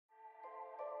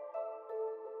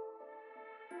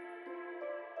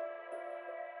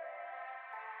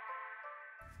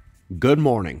Good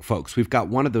morning, folks. We've got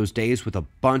one of those days with a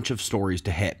bunch of stories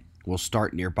to hit. We'll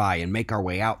start nearby and make our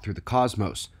way out through the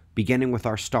cosmos, beginning with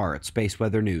our star at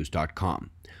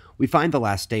spaceweathernews.com. We find the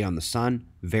last day on the sun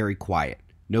very quiet.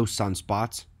 No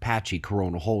sunspots, patchy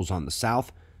coronal holes on the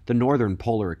south, the northern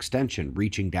polar extension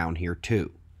reaching down here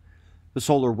too. The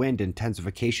solar wind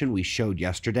intensification we showed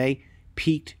yesterday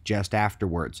peaked just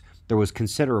afterwards. There was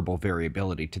considerable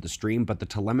variability to the stream, but the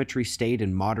telemetry stayed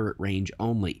in moderate range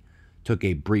only. Took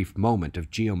a brief moment of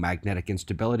geomagnetic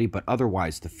instability, but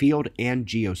otherwise the field and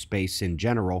geospace in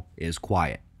general is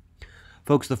quiet.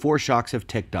 Folks, the foreshocks have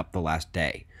ticked up the last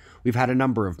day. We've had a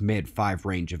number of mid-5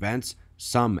 range events,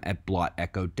 some at blot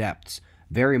echo depths,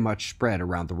 very much spread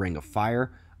around the ring of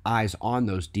fire, eyes on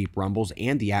those deep rumbles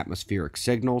and the atmospheric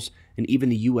signals, and even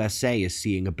the USA is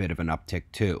seeing a bit of an uptick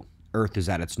too. Earth is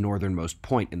at its northernmost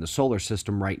point in the solar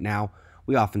system right now.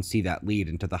 We often see that lead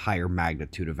into the higher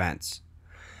magnitude events.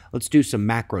 Let's do some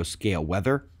macro-scale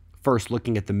weather. First,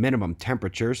 looking at the minimum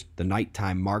temperatures, the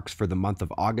nighttime marks for the month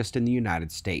of August in the United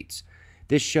States.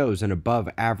 This shows an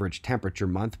above-average temperature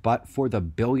month, but for the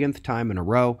billionth time in a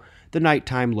row, the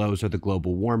nighttime lows are the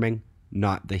global warming,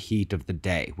 not the heat of the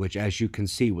day, which, as you can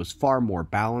see, was far more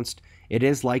balanced. It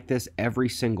is like this every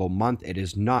single month. It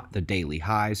is not the daily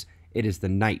highs, it is the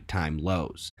nighttime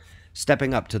lows.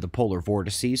 Stepping up to the polar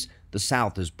vortices, the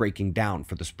south is breaking down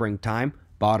for the springtime.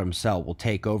 Bottom cell will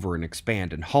take over and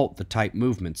expand and halt the tight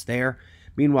movements there.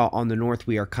 Meanwhile, on the north,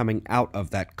 we are coming out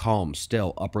of that calm,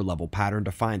 still upper-level pattern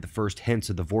to find the first hints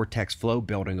of the vortex flow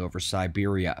building over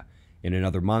Siberia. In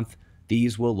another month,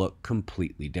 these will look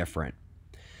completely different.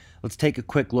 Let's take a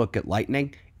quick look at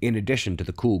lightning. In addition to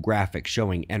the cool graphics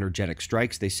showing energetic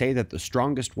strikes, they say that the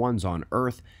strongest ones on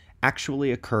Earth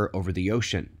actually occur over the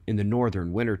ocean in the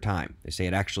northern wintertime. They say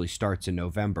it actually starts in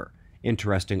November.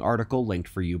 Interesting article linked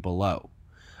for you below.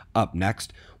 Up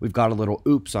next, we've got a little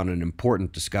oops on an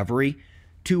important discovery.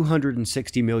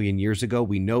 260 million years ago,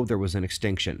 we know there was an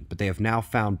extinction, but they have now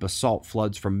found basalt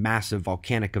floods from massive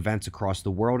volcanic events across the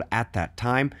world at that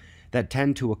time that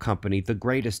tend to accompany the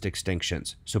greatest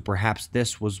extinctions, so perhaps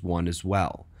this was one as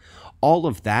well. All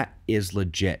of that is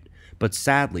legit, but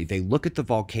sadly, they look at the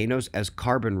volcanoes as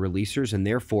carbon releasers and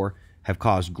therefore have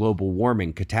caused global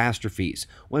warming catastrophes,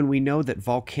 when we know that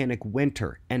volcanic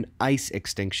winter and ice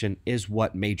extinction is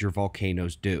what major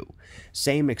volcanoes do.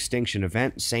 Same extinction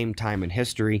event, same time in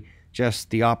history, just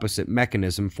the opposite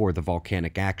mechanism for the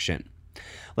volcanic action.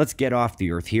 Let's get off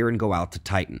the Earth here and go out to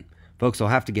Titan. Folks, I'll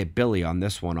have to get Billy on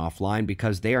this one offline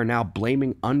because they are now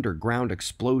blaming underground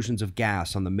explosions of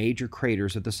gas on the major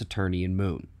craters of the Saturnian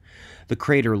moon. The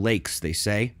crater lakes, they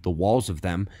say, the walls of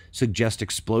them, suggest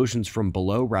explosions from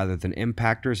below rather than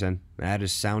impactors, and that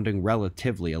is sounding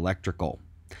relatively electrical.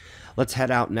 Let's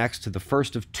head out next to the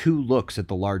first of two looks at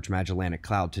the Large Magellanic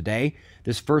Cloud today.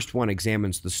 This first one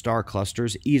examines the star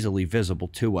clusters easily visible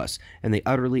to us, and they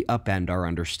utterly upend our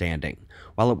understanding.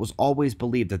 While it was always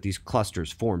believed that these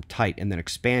clusters formed tight and then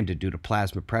expanded due to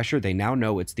plasma pressure, they now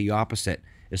know it's the opposite,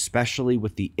 especially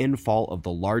with the infall of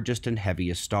the largest and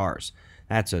heaviest stars.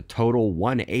 That's a total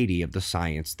 180 of the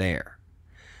science there.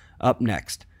 Up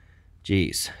next,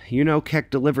 Keck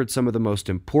delivered some of the most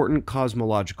important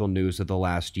cosmological news of the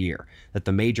last year, that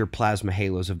the major plasma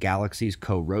halos of galaxies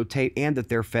co-rotate and that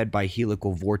they're fed by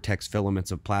helical vortex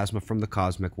filaments of plasma from the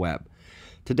cosmic web.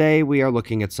 Today, we are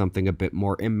looking at something a bit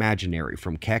more imaginary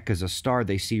from Keck, as a star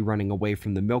they see running away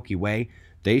from the Milky Way,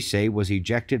 they say was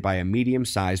ejected by a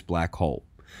medium-sized black hole.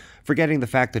 Forgetting the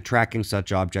fact that tracking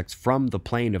such objects from the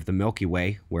plane of the Milky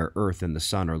Way, where Earth and the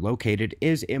Sun are located,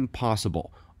 is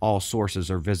impossible. All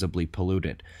sources are visibly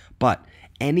polluted. But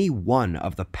any one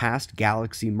of the past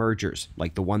galaxy mergers,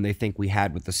 like the one they think we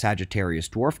had with the Sagittarius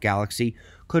dwarf galaxy,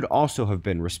 could also have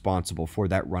been responsible for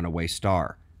that runaway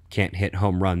star. Can't hit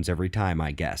home runs every time,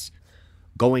 I guess.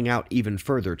 Going out even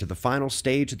further to the final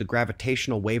stage of the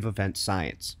gravitational wave event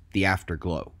science, the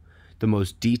afterglow. The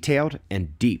most detailed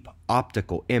and deep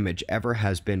optical image ever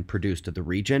has been produced of the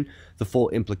region. The full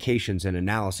implications and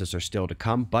analysis are still to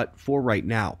come, but for right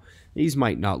now, these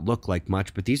might not look like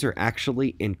much, but these are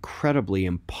actually incredibly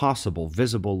impossible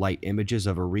visible light images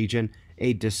of a region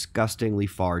a disgustingly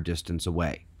far distance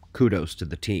away. Kudos to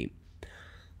the team.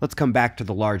 Let's come back to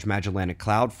the Large Magellanic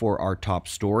Cloud for our top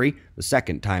story, the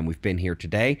second time we've been here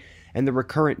today, and the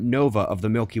recurrent nova of the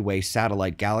Milky Way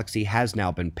satellite galaxy has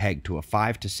now been pegged to a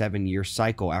 5 to 7 year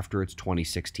cycle after its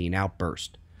 2016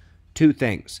 outburst. Two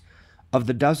things. Of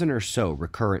the dozen or so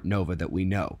recurrent nova that we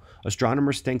know,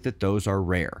 astronomers think that those are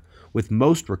rare, with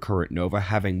most recurrent nova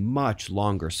having much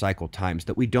longer cycle times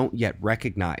that we don't yet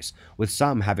recognize, with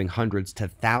some having hundreds to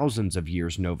thousands of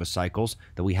years nova cycles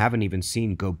that we haven't even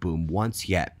seen go boom once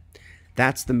yet.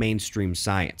 That's the mainstream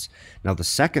science. Now, the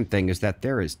second thing is that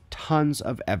there is tons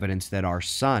of evidence that our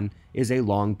sun is a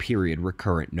long period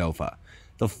recurrent nova.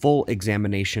 The full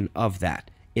examination of that,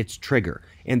 its trigger,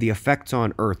 and the effects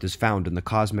on Earth is found in the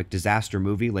Cosmic Disaster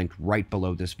movie linked right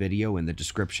below this video in the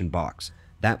description box.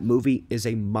 That movie is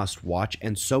a must-watch,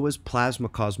 and so is Plasma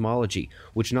Cosmology,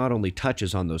 which not only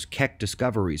touches on those Keck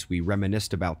discoveries we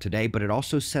reminisced about today, but it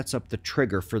also sets up the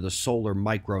trigger for the solar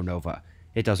micronova.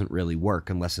 It doesn't really work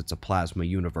unless it's a plasma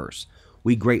universe.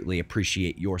 We greatly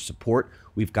appreciate your support.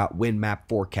 We've got wind map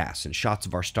forecasts and shots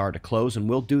of our star to close, and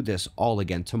we'll do this all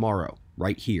again tomorrow,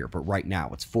 right here, but right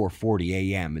now it's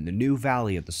 4:40 a.m. in the new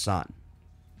Valley of the Sun.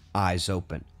 Eyes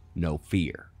open, no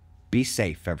fear. Be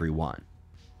safe, everyone.